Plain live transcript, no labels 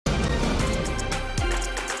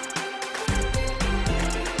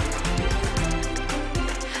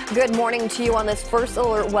Good morning to you on this first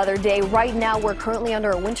alert weather day. Right now, we're currently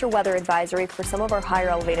under a winter weather advisory for some of our higher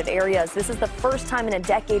elevated areas. This is the first time in a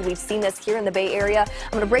decade we've seen this here in the Bay Area.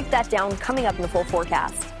 I'm going to break that down coming up in the full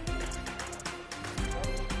forecast.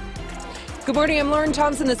 Good morning, I'm Lauren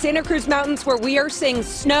Thompson, the Santa Cruz Mountains, where we are seeing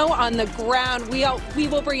snow on the ground. We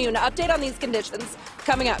will bring you an update on these conditions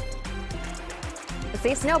coming up. We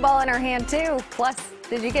see snowball in our hand, too. Plus,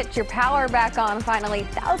 did you get your power back on finally?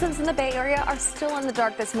 Thousands in the Bay Area are still in the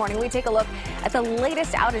dark this morning. We take a look at the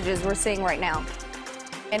latest outages we're seeing right now.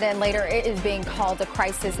 And then later, it is being called a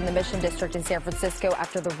crisis in the Mission District in San Francisco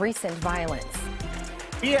after the recent violence.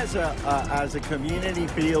 We as a community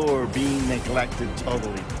feel we're being neglected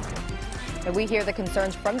totally. And we hear the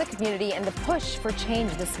concerns from the community and the push for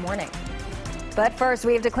change this morning. But first,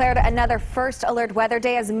 we have declared another first alert weather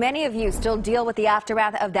day as many of you still deal with the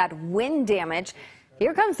aftermath of that wind damage.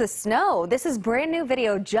 Here comes the snow. This is brand new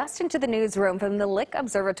video just into the newsroom from the Lick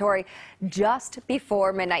Observatory just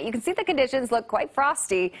before midnight. You can see the conditions look quite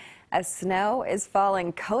frosty as snow is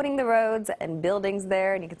falling, coating the roads and buildings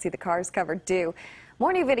there, and you can see the cars covered too.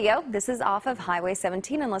 More new video. This is off of Highway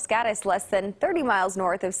 17 in Los Gatos, less than 30 miles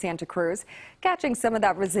north of Santa Cruz, catching some of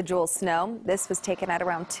that residual snow. This was taken at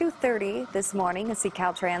around 2:30 this morning. You see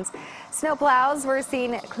Caltrans snow plows we're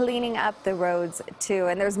seen cleaning up the roads too.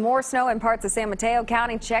 And there's more snow in parts of San Mateo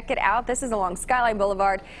County. Check it out. This is along Skyline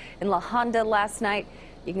Boulevard in La Honda last night.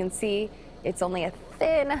 You can see it's only a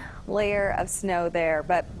thin layer of snow there.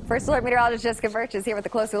 But First Alert meteorologist Jessica Birch is here with a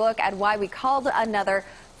closer look at why we called another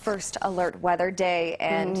first alert weather day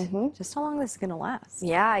and just how long this is going to last.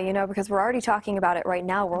 Yeah, you know, because we're already talking about it right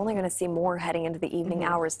now. We're only going to see more heading into the evening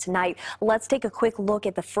hours tonight. Let's take a quick look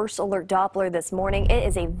at the first alert Doppler this morning. It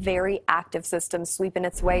is a very active system sweeping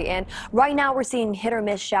its way in. Right now we're seeing hit or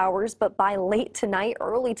miss showers, but by late tonight,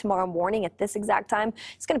 early tomorrow morning at this exact time,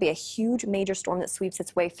 it's going to be a huge major storm that sweeps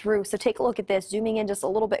its way through. So take a look at this, zooming in just a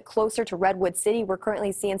little bit closer to Redwood City. We're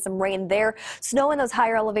currently seeing some rain there. Snow in those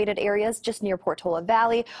higher elevated areas just near Portola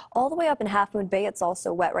Valley. All the way up in Half Moon Bay, it's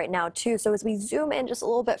also wet right now, too. So as we zoom in just a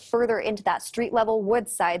little bit further into that street level,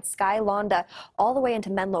 Woodside, Skylonda, all the way into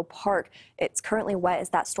Menlo Park, it's currently wet as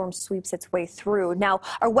that storm sweeps its way through. Now,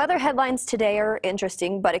 our weather headlines today are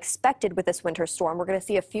interesting, but expected with this winter storm. We're going to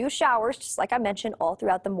see a few showers, just like I mentioned, all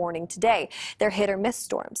throughout the morning today. They're hit or miss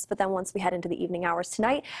storms. But then once we head into the evening hours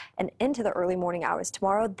tonight and into the early morning hours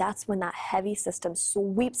tomorrow, that's when that heavy system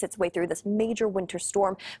sweeps its way through this major winter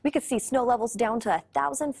storm. We could see snow levels down to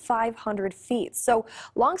 1,500 feet. So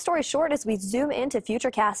long story short, as we zoom into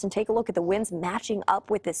Futurecast and take a look at the winds matching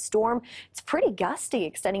up with this storm, it's pretty gusty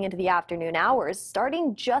extending into the afternoon hours.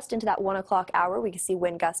 Starting just into that 1 o'clock hour, we can see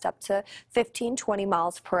wind gust up to 15, 20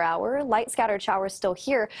 miles per hour. Light scattered showers still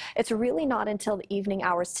here. It's really not until the evening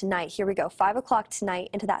hours tonight. Here we go, 5 o'clock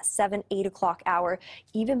tonight into that 7, 8 o'clock hour.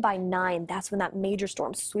 Even by 9, that's when that major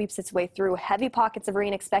storm sweeps its way through. Heavy pockets of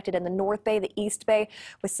rain expected in the North Bay, the East Bay,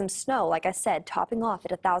 with some snow, like I said, topping off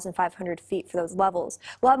at 1,500 feet for those levels.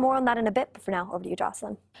 We'll have more on that in a bit, but for now, over to you,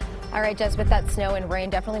 Jocelyn. All right, Jess, with that snow and rain,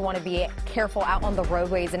 definitely want to be careful out on the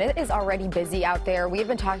roadways, and it is already busy out there. We have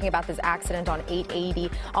been talking about this accident on 880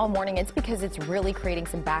 all morning. It's because it's really creating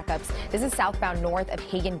some backups. This is southbound north of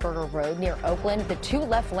Hagenberger Road near Oakland. The 2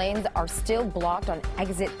 left lanes are still blocked on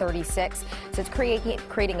exit 36, so it's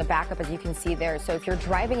creating a backup, as you can see there. So if you're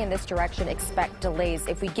driving in this direction, expect delays.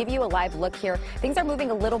 If we give you a live look here, things are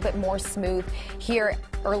moving a little bit more smooth here.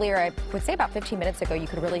 Earlier, I would say about 15 minutes ago, you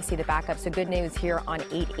could really see the backup. So good news here on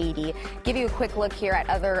 880. Give you a quick look here at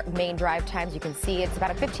other main drive times. You can see it's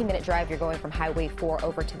about a 15-minute drive. You're going from Highway 4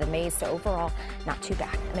 over to the Maze. So overall, not too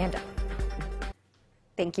bad. Amanda.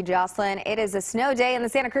 Thank you, Jocelyn. It is a snow day in the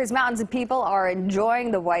Santa Cruz Mountains, and people are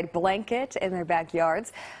enjoying the white blanket in their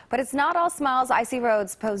backyards. But it's not all smiles. Icy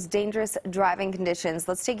roads pose dangerous driving conditions.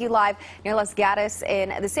 Let's take you live near Los Gatos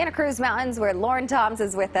in the Santa Cruz Mountains, where Lauren Toms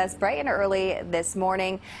is with us bright and early this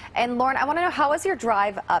morning. And Lauren, I want to know, how was your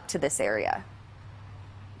drive up to this area?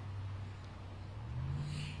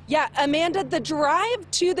 Yeah, Amanda, the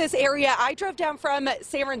drive to this area, I drove down from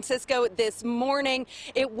San Francisco this morning.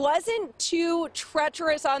 It wasn't too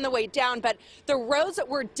treacherous on the way down, but the roads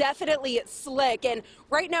were definitely slick. And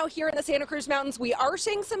right now here in the Santa Cruz Mountains, we are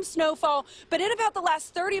seeing some snowfall, but in about the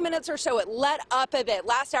last 30 minutes or so, it let up a bit.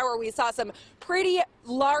 Last hour, we saw some pretty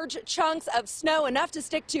large chunks of snow, enough to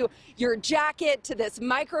stick to your jacket, to this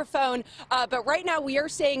microphone. But right now, we are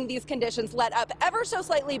seeing these conditions let up ever so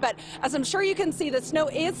slightly. But as I'm sure you can see, the snow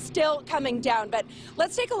is still coming down. But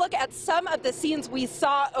let's take a look at some of the scenes we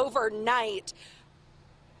saw overnight.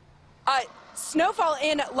 Snowfall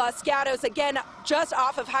in Los Gatos, again, just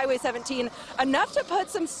off of Highway 17, enough to put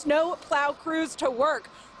some snow plow crews to work.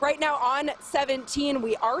 Right now on 17,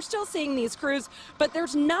 we are still seeing these crews, but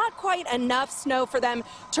there's not quite enough snow for them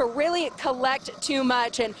to really collect too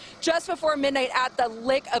much. And just before midnight at the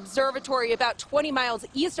Lick Observatory, about 20 miles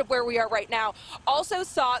east of where we are right now, also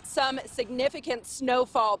saw some significant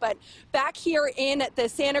snowfall. But back here in the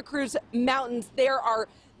Santa Cruz Mountains, there are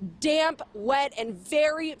damp, wet, and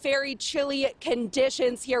very, very chilly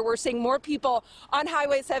conditions here. We're seeing more people on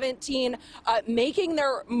Highway 17 making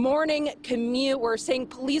their morning commute. We're seeing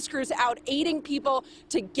police crews out aiding people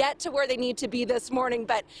to get to where they need to be this morning.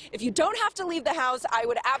 But if you don't have to leave the house, I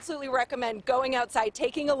would absolutely recommend going outside,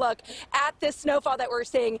 taking a look at this snowfall that we're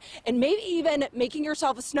seeing, and maybe even making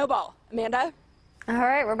yourself a snowball. Amanda? All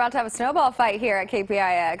right, we're about to have a snowball fight here at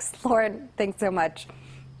KPIX. Lauren, thanks so much.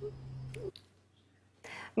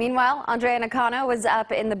 Meanwhile, Andrea Nakano was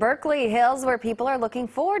up in the Berkeley Hills where people are looking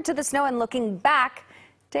forward to the snow and looking back,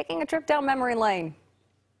 taking a trip down memory lane.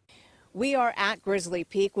 We are at Grizzly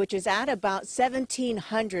Peak, which is at about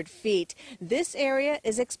 1,700 feet. This area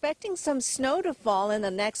is expecting some snow to fall in the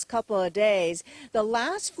next couple of days. The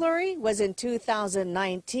last flurry was in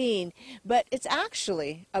 2019, but it's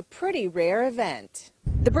actually a pretty rare event.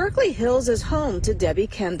 The Berkeley Hills is home to Debbie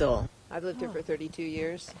Kendall. I've lived here for 32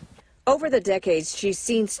 years. Over the decades, she's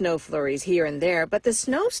seen snow flurries here and there, but the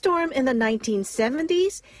snowstorm in the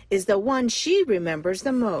 1970s is the one she remembers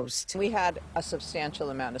the most. We had a substantial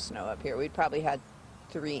amount of snow up here. We'd probably had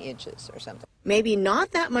 3 inches or something. Maybe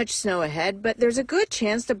not that much snow ahead, but there's a good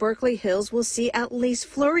chance the Berkeley Hills will see at least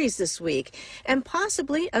flurries this week and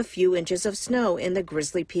possibly a few inches of snow in the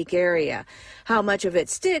Grizzly Peak area. How much of it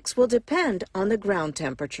sticks will depend on the ground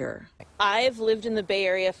temperature. I've lived in the Bay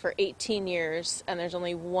Area for 18 years, and there's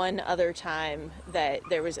only one other time that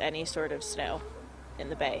there was any sort of snow in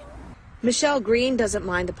the Bay. Michelle Green doesn't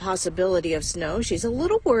mind the possibility of snow. She's a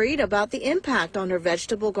little worried about the impact on her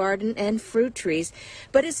vegetable garden and fruit trees,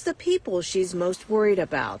 but it's the people she's most worried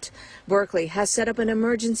about. Berkeley has set up an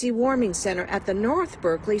emergency warming center at the North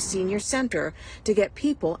Berkeley Senior Center to get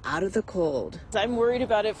people out of the cold. I'm worried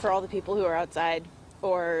about it for all the people who are outside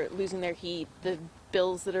or losing their heat, the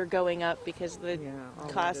bills that are going up because of the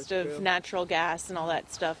cost of natural gas and all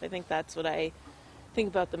that stuff. I think that's what I think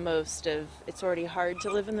about the most. Of it's already hard to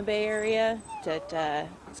live in the Bay Area, that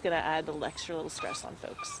it's going to add an extra little stress on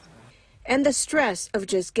folks. And the stress of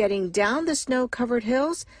just getting down the snow-covered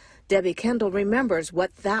hills, Debbie Kendall remembers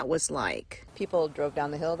what that was like. People drove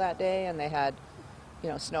down the hill that day and they had,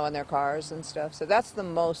 snow in their cars and stuff. So that's the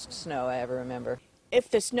most snow I ever remember. If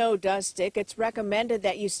the snow does stick, it's recommended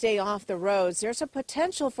that you stay off the roads. There's a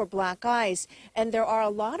potential for black ice, and there are a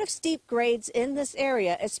lot of steep grades in this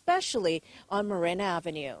area, especially on Marin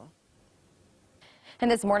Avenue. And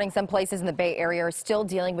this morning, some places in the Bay Area are still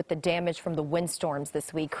dealing with the damage from the windstorms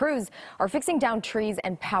this week. Crews are fixing down trees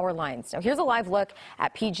and power lines. Now, here's a live look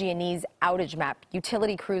at PG&E's outage map.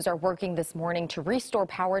 Utility crews are working this morning to restore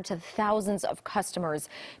power to thousands of customers.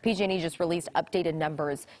 PG&E just released updated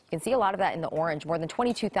numbers. You can see a lot of that in the orange. More than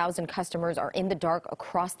 22,000 customers are in the dark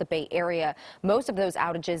across the Bay Area. Most of those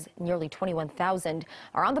outages, nearly 21,000,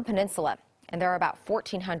 are on the peninsula, and there are about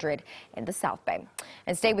 1,400 in the South Bay.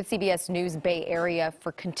 And stay with CBS News Bay Area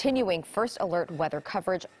for continuing first alert weather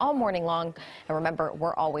coverage all morning long. And remember,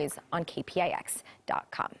 we're always on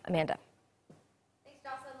KPIX.com. Amanda.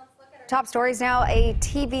 Top stories now. A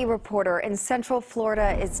TV reporter in Central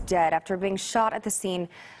Florida is dead after being shot at the scene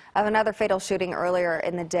of another fatal shooting earlier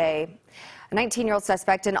in the day. A 19-year-old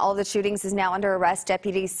suspect in all the shootings is now under arrest.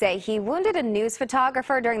 Deputies say he wounded a news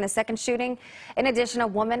photographer during the second shooting. In addition, a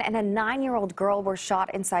woman and a 9-year-old girl were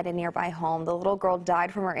shot inside a nearby home. The little girl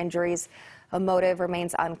died from her injuries. A motive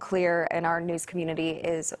remains unclear, and our news community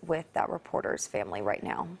is with that reporter's family right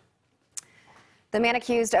now. The man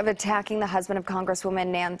accused of attacking the husband of Congresswoman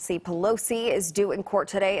Nancy Pelosi is due in court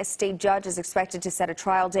today. A state judge is expected to set a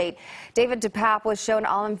trial date. David DePape was shown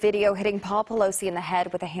on video hitting Paul Pelosi in the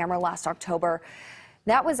head with a hammer last October.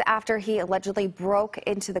 That was after he allegedly broke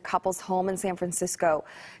into the couple's home in San Francisco.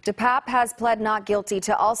 DePape has pled not guilty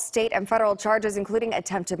to all state and federal charges, including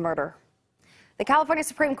attempted murder. The California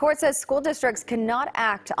Supreme Court says school districts cannot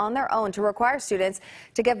act on their own to require students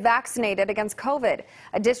to get vaccinated against COVID.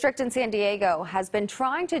 A district in San Diego has been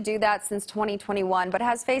trying to do that since 2021, but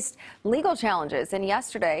has faced legal challenges. And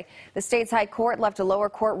yesterday, the state's high court left a lower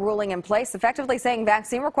court ruling in place, effectively saying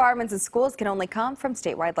vaccine requirements in schools can only come from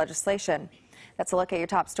statewide legislation. That's a look at your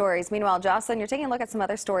top stories. Meanwhile, Jocelyn, you're taking a look at some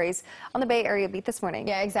other stories on the Bay Area Beat this morning.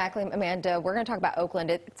 Yeah, exactly, Amanda. We're going to talk about Oakland.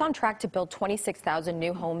 It's on track to build 26,000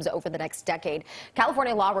 new homes over the next decade.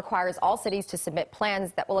 California law requires all cities to submit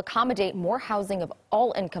plans that will accommodate more housing of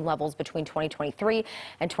all income levels between 2023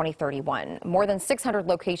 and 2031. More than 600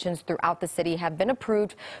 locations throughout the city have been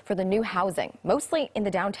approved for the new housing, mostly in the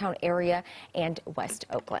downtown area and West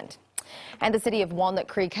Oakland. And the city of Walnut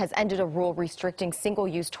Creek has ended a rule restricting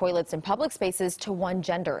single-use toilets in public spaces to one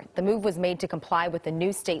gender. The move was made to comply with the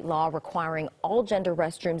new state law requiring all gender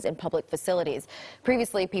restrooms in public facilities.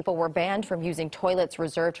 Previously, people were banned from using toilets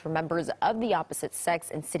reserved for members of the opposite sex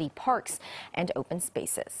in city parks and open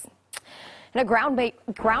spaces. And a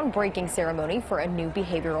groundbreaking ceremony for a new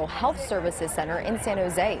behavioral health services center in San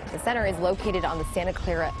Jose. The center is located on the Santa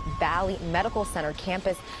Clara Valley Medical Center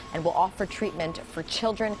campus and will offer treatment for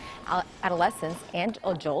children, adolescents, and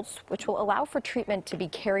adults, which will allow for treatment to be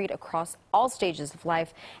carried across all stages of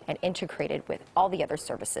life and integrated with all the other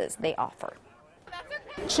services they offer.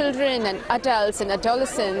 Children and adults and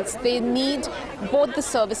adolescents, they need both the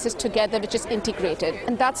services together, which is integrated.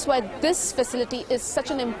 And that's why this facility is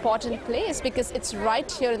such an important place, because it's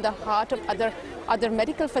right here in the heart of other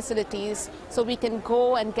medical facilities, so we can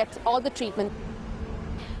go and get all the treatment.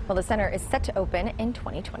 Well, the center is set to open in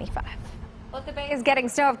 2025. Well, if the Bay is getting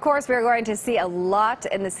snow, of course, we're going to see a lot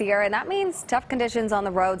in the Sierra, and that means tough conditions on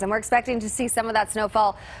the roads. And we're expecting to see some of that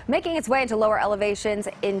snowfall making its way into lower elevations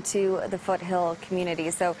into the foothill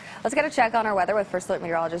communities. So let's get a check on our weather with First Alert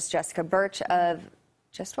Meteorologist Jessica Birch of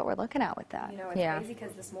just what we're looking at with that. You know, it's crazy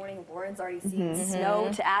because this morning Warren's already seeing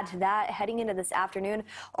snow. To add to that, heading into this afternoon,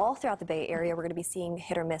 all throughout the Bay Area, we're going to be seeing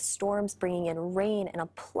hit or miss storms, bringing in rain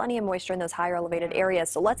and plenty of moisture in those higher elevated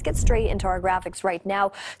areas. So let's get straight into our graphics right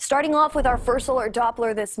now. Starting off with our First Alert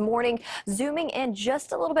Doppler this morning, zooming in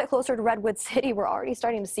just a little bit closer to Redwood City. We're already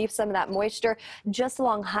starting to see some of that moisture just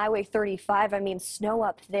along Highway 35. I mean, snow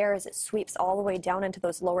up there as it sweeps all the way down into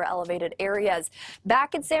those lower elevated areas.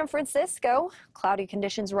 Back in San Francisco, cloudy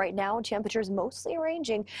conditions right now, temperatures mostly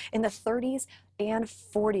ranging in the 30s and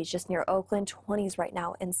 40s just near Oakland, 20s right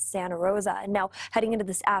now in Santa Rosa. And now heading into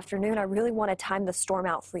this afternoon, I really want to time the storm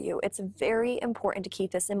out for you. It's very important to keep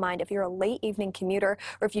this in mind. If you're a late evening commuter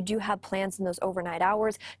or if you do have plans in those overnight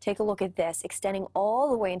hours, take a look at this. Extending all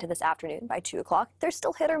the way into this afternoon by 2 o'clock, there's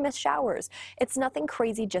still hit or miss showers. It's nothing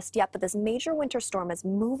crazy just yet, but this major winter storm is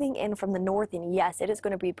moving in from the north, and yes, it is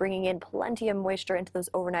going to be bringing in plenty of moisture into those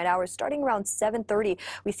overnight hours. Starting around 7:30,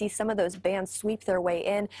 we see some of those bands sweep their way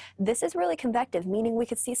in. This is really convective, meaning we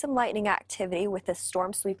could see some lightning activity with this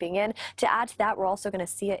storm sweeping in. To add to that, we're also going to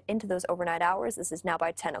see it into those overnight hours. This is now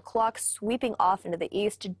by 10 o'clock, sweeping off into the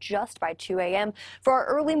east just by 2 a.m. For our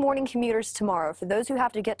early morning commuters tomorrow, for those who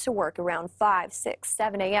have to get to work around 5, 6,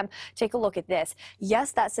 7 a.m., take a look at this.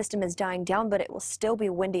 Yes, that system is dying down, but it will still be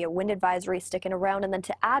windy, a wind advisory sticking around. And then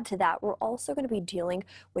to add to that, we're also going to be dealing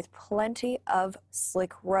with plenty of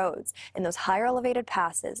slick roads in those higher elevated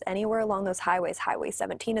passes anywhere along those highways. Highway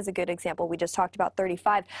 17 is a good example. We just talked about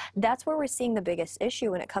 35. That's where we're seeing the biggest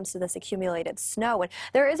issue when it comes to this accumulated snow. And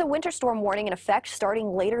there is a winter storm warning in effect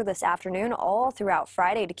starting later this afternoon all throughout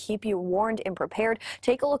Friday to keep you warned and prepared.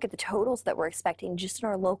 Take a look at the totals that we're expecting just in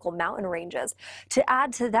our local mountain ranges. To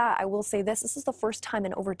add to that, I will say this is the first time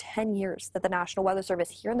in over 10 years that the National Weather Service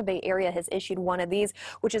here in the Bay Area has issued one of these,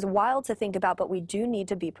 which is wild to think about, but we do need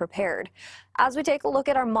to be prepared. As we take a look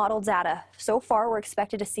at our model data, so far we're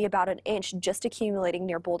expected to see about an inch just accumulating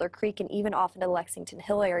near Boulder Creek and even off into the Lexington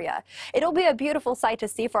Hill area. It'll be a beautiful sight to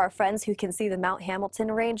see for our friends who can see the Mount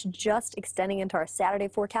Hamilton range just extending into our Saturday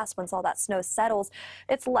forecast once all that snow settles.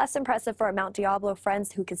 It's less impressive for our Mount Diablo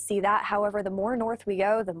friends who can see that. However, the more north we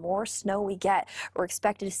go, the more snow we get. We're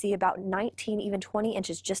expected to see about 19, even 20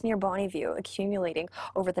 inches just near Bonneview accumulating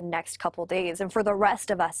over the next couple days. And for the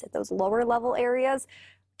rest of us at those lower level areas,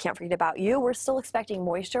 can't forget about you. We're still expecting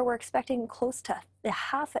moisture. We're expecting close to a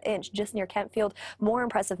half an inch just near Kentfield. More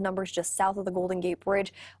impressive numbers just south of the Golden Gate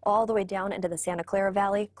Bridge, all the way down into the Santa Clara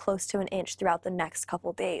Valley, close to an inch throughout the next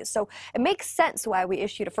couple days. So it makes sense why we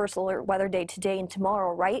issued a first alert weather day today and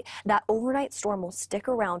tomorrow, right? That overnight storm will stick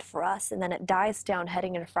around for us, and then it dies down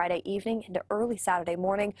heading into Friday evening into early Saturday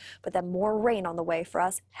morning, but then more rain on the way for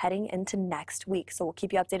us heading into next week. So we'll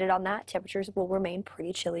keep you updated on that. Temperatures will remain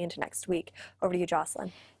pretty chilly into next week. Over to you,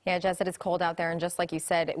 Jocelyn. Yeah, Jess, it is cold out there, and just like you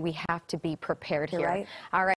said, we have to be prepared here. You're right. All right.